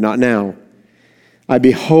him, but not now. I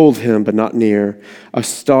behold him, but not near. A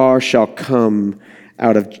star shall come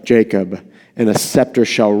out of Jacob, and a scepter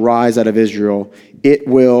shall rise out of Israel. It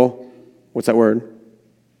will, what's that word?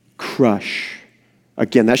 Crush.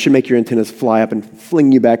 Again, that should make your antennas fly up and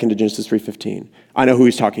fling you back into Genesis 3:15. I know who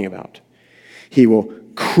he's talking about. He will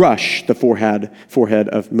crush the forehead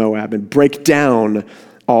of Moab and break down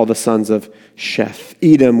all the sons of Sheth.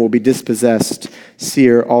 Edom will be dispossessed.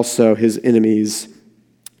 Seir also, his enemies,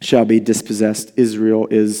 shall be dispossessed. Israel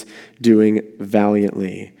is doing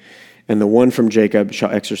valiantly. And the one from Jacob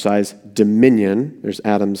shall exercise dominion, there's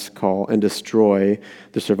Adam's call, and destroy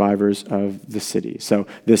the survivors of the city. So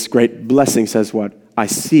this great blessing says what? I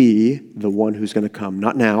see the one who's going to come.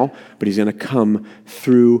 Not now, but he's going to come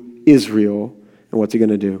through Israel. And what's he going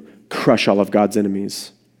to do? Crush all of God's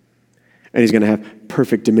enemies. And he's going to have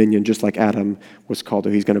perfect dominion, just like Adam was called to.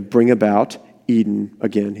 He's going to bring about Eden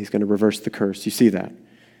again. He's going to reverse the curse. You see that?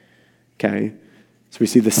 Okay? So we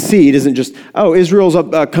see the seed isn't just, Israel's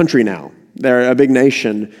a country now. They're a big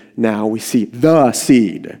nation now. We see the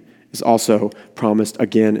seed is also promised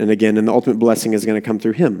again and again, and the ultimate blessing is going to come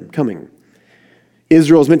through him coming.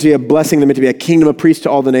 Israel is meant to be a blessing. They're meant to be a kingdom of priests to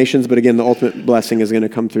all the nations, but again, the ultimate blessing is going to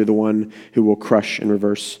come through the one who will crush and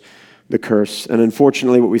reverse the curse. And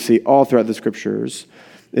unfortunately, what we see all throughout the scriptures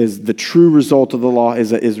is the true result of the law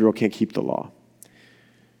is that Israel can't keep the law.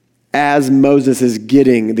 As Moses is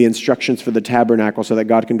getting the instructions for the tabernacle so that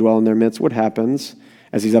God can dwell in their midst, what happens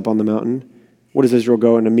as he's up on the mountain? What does Israel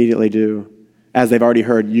go and immediately do? As they've already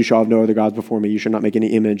heard, you shall have no other gods before me. You shall not make any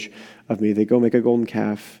image of me. They go make a golden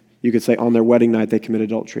calf. You could say on their wedding night they commit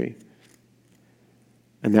adultery.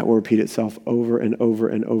 And that will repeat itself over and over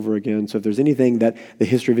and over again. So if there's anything that the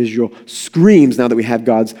history of Israel screams now that we have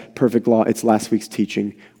God's perfect law, it's last week's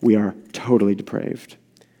teaching. We are totally depraved.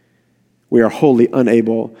 We are wholly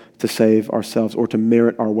unable to save ourselves or to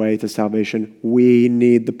merit our way to salvation. We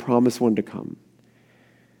need the promised one to come.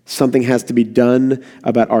 Something has to be done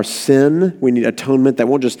about our sin. We need atonement that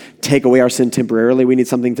won't just take away our sin temporarily. We need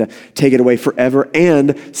something to take it away forever.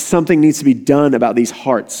 And something needs to be done about these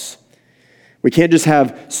hearts. We can't just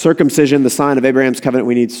have circumcision, the sign of Abraham's covenant.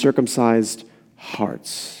 We need circumcised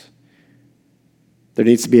hearts. There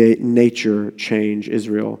needs to be a nature change,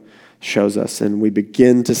 Israel shows us, and we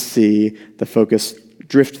begin to see the focus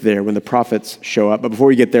drift there when the prophets show up. But before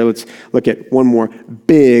we get there, let's look at one more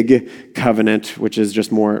big covenant, which is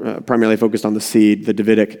just more primarily focused on the seed, the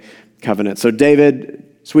Davidic covenant. So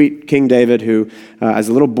David, Sweet King David, who, as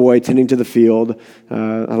a little boy tending to the field,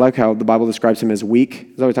 I like how the Bible describes him as weak.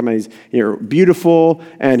 He's always talking about he's beautiful,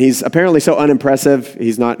 and he's apparently so unimpressive.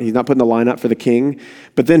 He's not putting the line up for the king.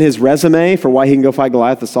 But then his resume for why he can go fight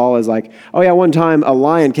Goliath to Saul is like, oh yeah, one time a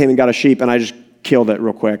lion came and got a sheep, and I just killed it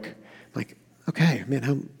real quick. Like, okay, man,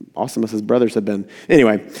 how awesome must his brothers have been.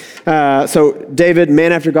 Anyway, so David,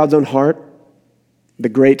 man after God's own heart. The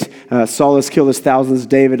great Saul has killed his thousands.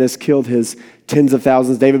 David has killed his tens of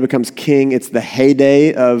thousands. David becomes king. It's the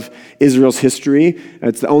heyday of Israel's history.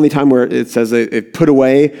 It's the only time where it says they put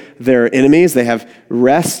away their enemies. They have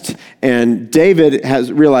rest. And David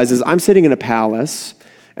realizes, I'm sitting in a palace,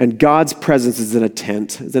 and God's presence is in a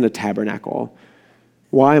tent, is in a tabernacle.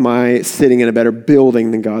 Why am I sitting in a better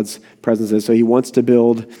building than God's presence is? So he wants to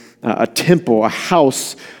build a temple, a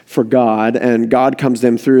house for God, and God comes to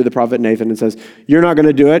him through the prophet Nathan and says, you're not going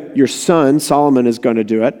to do it. Your son, Solomon, is going to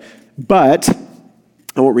do it. But,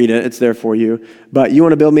 I won't read it. It's there for you. But you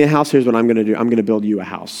want to build me a house? Here's what I'm going to do. I'm going to build you a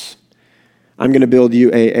house. I'm going to build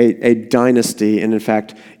you a dynasty. And in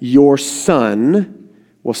fact, your son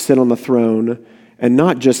will sit on the throne and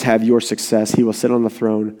not just have your success. He will sit on the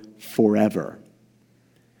throne forever.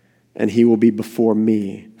 And he will be before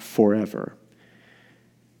me forever.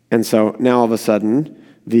 And so now all of a sudden,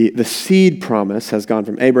 the seed promise has gone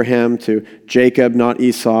from Abraham to Jacob, not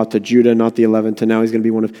Esau, to Judah, not the 11, to now he's going to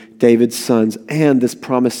be one of David's sons. And this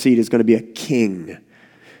promised seed is going to be a king.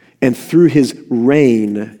 And through his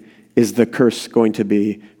reign is the curse going to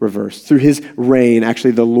be reversed. Through his reign,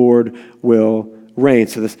 actually, the Lord will reign.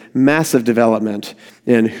 So this massive development.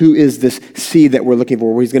 And who is this seed that we're looking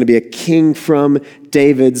for? Where he's going to be a king from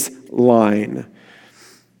David's line.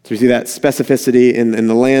 So we see that specificity in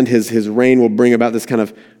the land. His reign will bring about this kind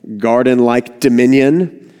of garden-like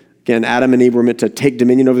dominion. Again, Adam and Eve were meant to take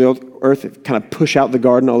dominion over the earth, kind of push out the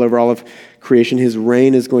garden all over all of creation. His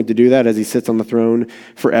reign is going to do that as he sits on the throne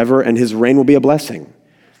forever, and his reign will be a blessing.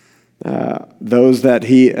 Those that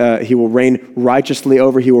he will reign righteously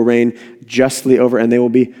over, he will reign justly over, and they will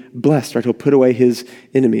be blessed, right? He'll put away his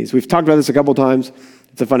enemies. We've talked about this a couple times.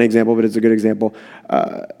 It's a funny example, but it's a good example.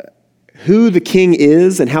 Who the king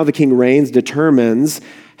is and how the king reigns determines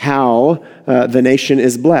how the nation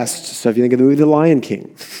is blessed. So if you think of the movie The Lion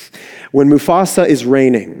King, when Mufasa is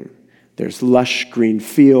reigning, there's lush green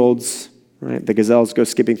fields, right? The gazelles go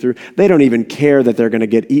skipping through. They don't even care that they're going to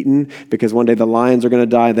get eaten because one day the lions are going to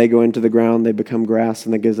die. They go into the ground, they become grass,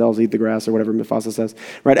 and the gazelles eat the grass or whatever Mufasa says,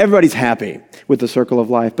 right? Everybody's happy with the circle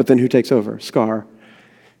of life, but then who takes over? Scar.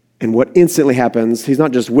 And what instantly happens, he's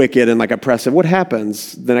not just wicked and like oppressive. What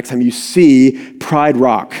happens the next time you see Pride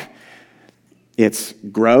Rock? It's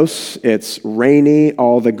gross, it's rainy,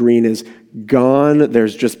 all the green is gone,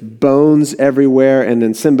 there's just bones everywhere, and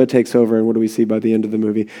then Simba takes over, and what do we see by the end of the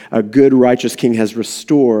movie? A good, righteous king has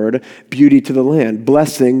restored beauty to the land,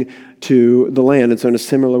 blessing to the land. And so in a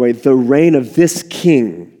similar way, the reign of this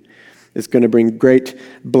king is going to bring great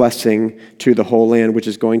blessing to the whole land, which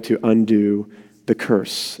is going to undo the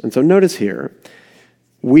curse. And so notice here,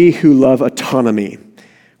 we who love autonomy,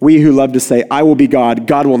 we who love to say, I will be God,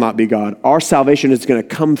 God will not be God, our salvation is going to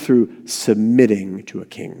come through submitting to a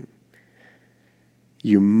king.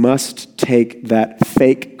 You must take that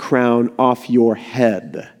fake crown off your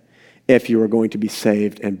head if you are going to be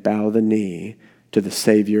saved and bow the knee to the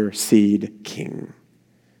Savior, seed, king.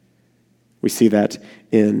 We see that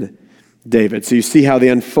in David. So you see how the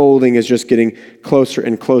unfolding is just getting closer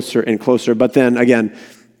and closer and closer. But then again,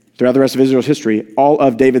 throughout the rest of Israel's history, all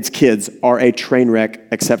of David's kids are a train wreck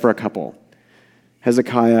except for a couple.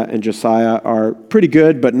 Hezekiah and Josiah are pretty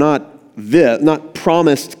good, but not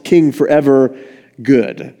promised king forever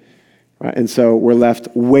good. Right? And so we're left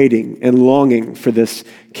waiting and longing for this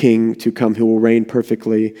king to come who will reign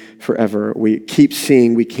perfectly forever. We keep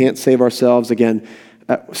seeing we can't save ourselves. Again,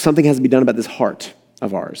 something has to be done about this heart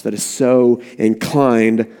of ours that is so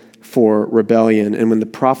inclined for rebellion. And when the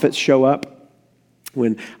prophets show up,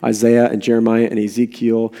 when Isaiah and Jeremiah and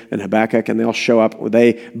Ezekiel and Habakkuk and they all show up,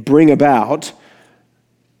 they bring about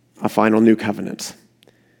a final new covenant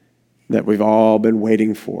that we've all been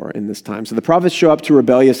waiting for in this time. So the prophets show up to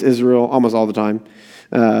rebellious Israel almost all the time,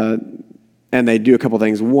 and they do a couple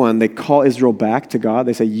things. One, they call Israel back to God.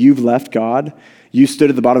 They say, you've left God. You stood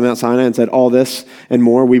at the bottom of Mount Sinai and said, all this and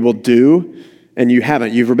more we will do. And you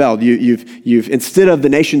haven't. You've rebelled. You've instead of the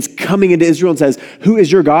nations coming into Israel and says, who is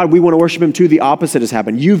your God? We want to worship him too. The opposite has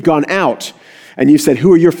happened. You've gone out and you said,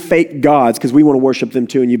 who are your fake gods? Because we want to worship them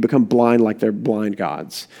too. And you've become blind like they're blind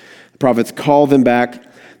gods. The prophets call them back.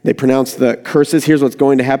 They pronounce the curses. Here's what's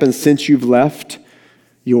going to happen since you've left.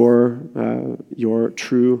 your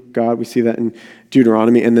true God. We see that in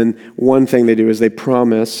Deuteronomy. And then one thing they do is they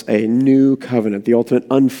promise a new covenant, the ultimate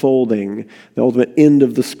unfolding, the ultimate end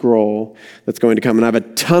of the scroll that's going to come. And I have a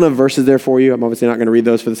ton of verses there for you. I'm obviously not going to read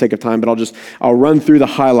those for the sake of time, but I'll run through the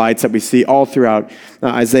highlights that we see all throughout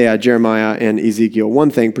Isaiah, Jeremiah, and Ezekiel.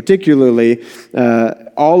 One thing, particularly,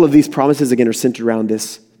 all of these promises, again, are centered around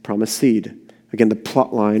this promised seed. Again, the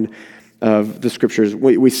plot line of the scriptures.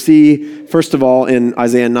 We see, first of all, in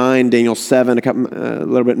Isaiah 9, Daniel 7, a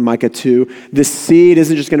little bit in Micah 2, this seed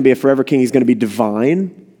isn't just going to be a forever king, he's going to be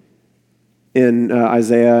divine. In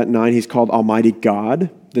Isaiah 9, he's called Almighty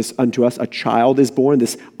God. This unto us a child is born,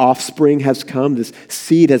 this offspring has come, this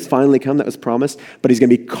seed has finally come that was promised, but he's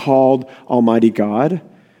going to be called Almighty God.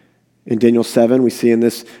 In Daniel 7, we see in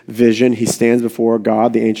this vision, he stands before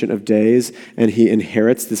God, the Ancient of Days, and he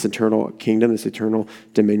inherits this eternal kingdom, this eternal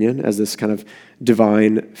dominion as this kind of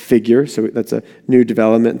divine figure. So that's a new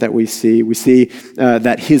development that we see. We see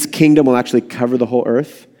that his kingdom will actually cover the whole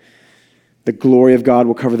earth. The glory of God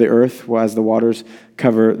will cover the earth as the waters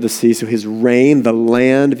cover the sea. So his reign, the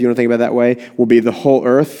land, if you want to think about it that way, will be the whole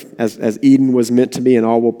earth as Eden was meant to be, and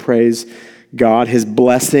all will praise God. His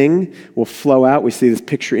blessing will flow out. We see this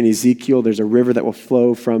picture in Ezekiel. There's a river that will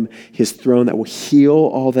flow from his throne that will heal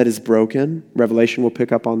all that is broken. Revelation will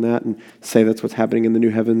pick up on that and say that's what's happening in the new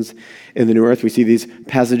heavens, in the new earth. We see these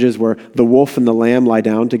passages where the wolf and the lamb lie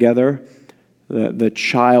down together. The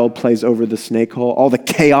child plays over the snake hole. All the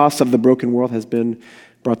chaos of the broken world has been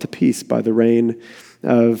brought to peace by the reign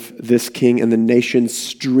of this king, and the nations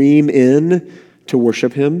stream in to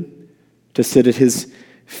worship him, to sit at his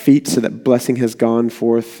feet, so that blessing has gone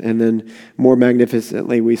forth. And then more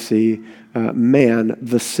magnificently, we see man,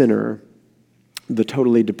 the sinner, the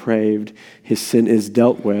totally depraved. His sin is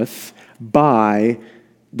dealt with by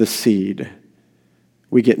the seed.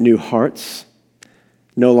 We get new hearts.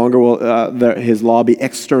 No longer will his law be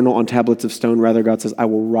external on tablets of stone. Rather, God says, I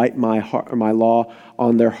will write my law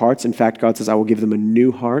on their hearts. In fact, God says, I will give them a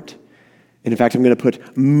new heart. And in fact, I'm going to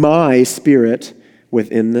put my spirit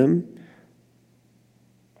within them.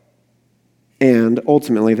 And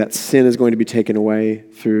ultimately, that sin is going to be taken away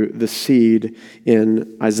through the seed.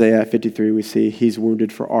 In Isaiah 53, we see he's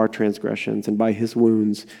wounded for our transgressions, and by his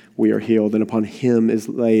wounds we are healed, and upon him is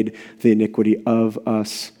laid the iniquity of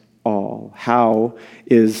us all. How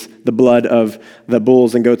is the blood of the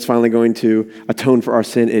bulls and goats finally going to atone for our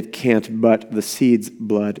sin? It can't, but the seed's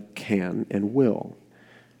blood can and will,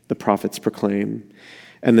 the prophets proclaim.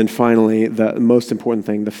 And then finally, the most important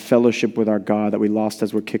thing, the fellowship with our God that we lost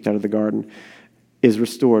as we're kicked out of the garden, is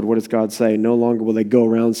restored. What does God say? No longer will they go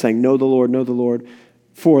around saying, know the Lord,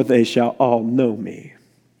 for they shall all know me.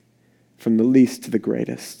 From the least to the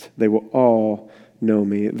greatest, they will all know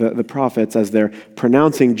me. The prophets, as they're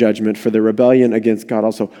pronouncing judgment for their rebellion against God,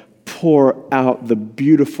 also pour out the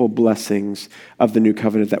beautiful blessings of the new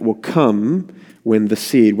covenant that will come when the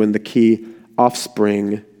seed, when the key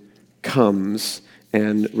offspring comes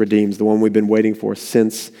and redeems, the one we've been waiting for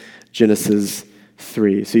since Genesis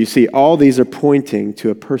 3. So you see, all these are pointing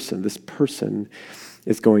to a person. This person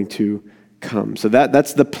is going to come. So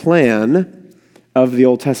that's the plan of the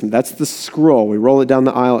Old Testament. That's the scroll. We roll it down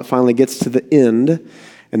the aisle. It finally gets to the end.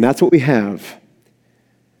 And that's what we have.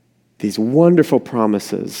 These wonderful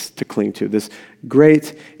promises to cling to. This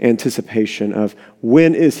great anticipation of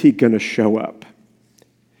when is he going to show up?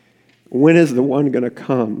 When is the one going to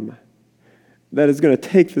come that is going to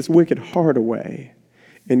take this wicked heart away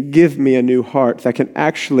and give me a new heart that can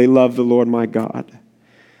actually love the Lord my God?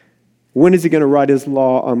 When is he going to write his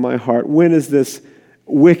law on my heart? When is this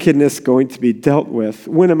wickedness going to be dealt with?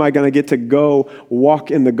 When am I going to get to go walk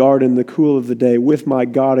in the garden in the cool of the day with my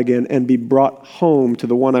God again and be brought home to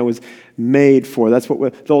the one I was made for? That's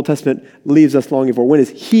what the Old Testament leaves us longing for. When is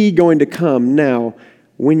he going to come? Now,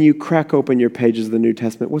 when you crack open your pages of the New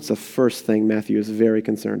Testament, what's the first thing Matthew is very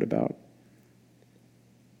concerned about?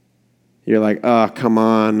 You're like, oh, come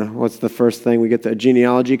on. What's the first thing? We get the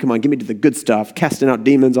genealogy. Come on, give me to the good stuff. Casting out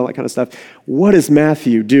demons, all that kind of stuff. What is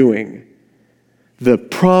Matthew doing? The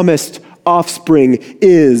promised offspring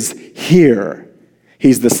is here.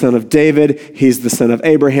 He's the son of David. He's the son of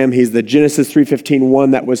Abraham. He's the Genesis 3:15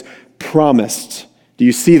 one that was promised. Do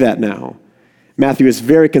you see that now? Matthew is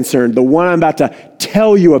very concerned. The one I'm about to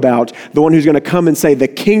tell you about, the one who's going to come and say, the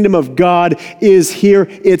kingdom of God is here.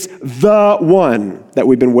 It's the one that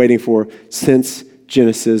we've been waiting for since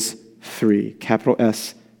Genesis 3. Capital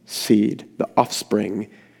S, seed. The offspring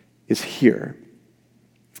is here.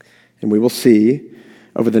 And we will see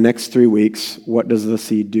over the next 3 weeks, what does the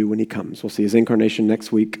seed do when he comes? We'll see his incarnation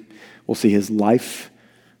next week. We'll see his life,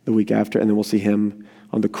 the the week after, and then we'll see him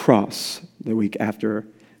on the cross the week after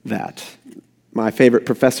that. My favorite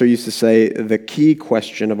professor used to say the key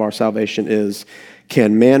question of our salvation is,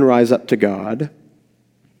 can man rise up to God,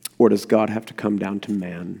 or does God have to come down to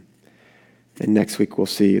man? And next week we'll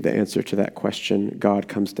see the answer to that question. God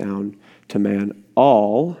comes down to man,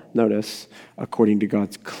 all, notice, according to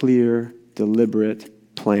God's clear,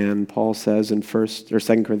 deliberate plan. Paul says in 2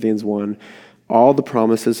 Corinthians 1, all the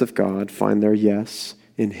promises of God find their yes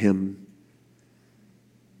in him.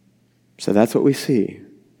 So that's what we see.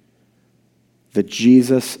 The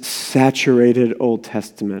Jesus-saturated Old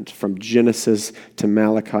Testament from Genesis to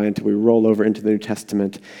Malachi until we roll over into the New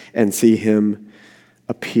Testament and see him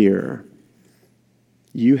appear.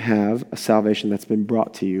 You have a salvation that's been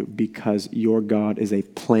brought to you because your God is a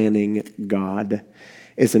planning God,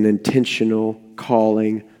 is an intentional,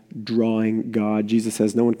 calling, drawing God. Jesus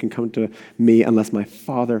says, no one can come to me unless my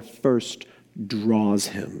Father first draws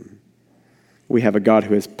him. We have a God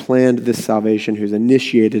who has planned this salvation, who's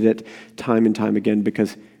initiated it time and time again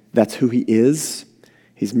because that's who he is.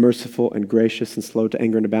 He's merciful and gracious and slow to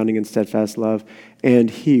anger and abounding in steadfast love, and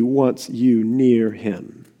he wants you near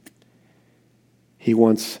him. He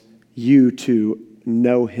wants you to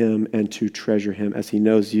know him and to treasure him as he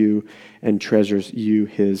knows you and treasures you,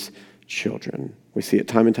 his children. We see it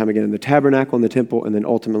time and time again in the tabernacle, in the temple, and then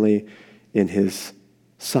ultimately in his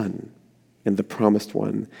Son, in the promised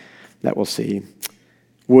one that we'll see.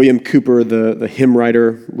 William Cooper, the hymn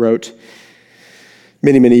writer, wrote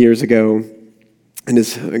many, many years ago, and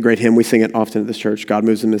it's a great hymn. We sing it often at this church. God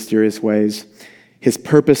moves in mysterious ways. His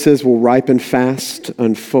purposes will ripen fast,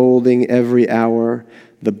 unfolding every hour.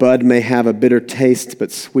 The bud may have a bitter taste,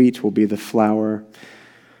 but sweet will be the flower.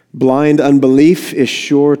 Blind unbelief is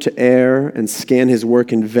sure to err and scan his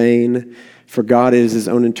work in vain, for God is his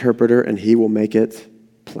own interpreter, and he will make it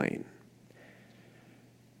plain.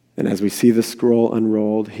 And as we see the scroll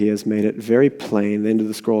unrolled, he has made it very plain. The end of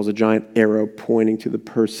the scroll is a giant arrow pointing to the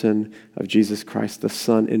person of Jesus Christ, the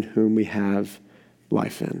Son in whom we have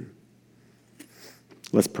life in.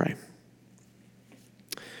 Let's pray.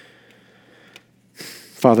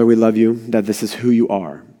 Father, we love you, that this is who you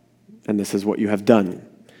are, and this is what you have done.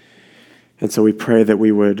 And so we pray that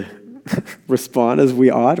we would respond as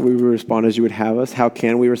we ought. We would respond as you would have us. How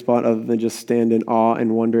can we respond other than just stand in awe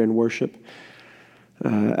and wonder and worship?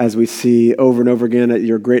 As we see over and over again at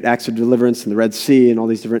your great acts of deliverance in the Red Sea and all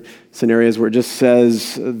these different scenarios where it just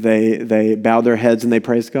says they bow their heads and they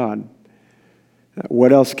praise God.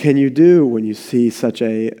 What else can you do when you see such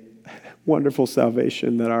a wonderful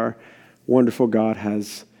salvation that our wonderful God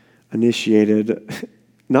has initiated,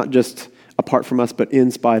 not just apart from us, but in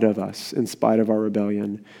spite of us, in spite of our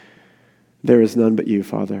rebellion? There is none but you,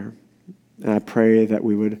 Father. And I pray that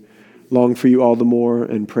we would long for you all the more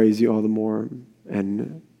and praise you all the more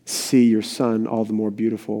and see your Son all the more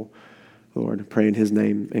beautiful, Lord. I pray in his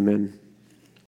name, amen.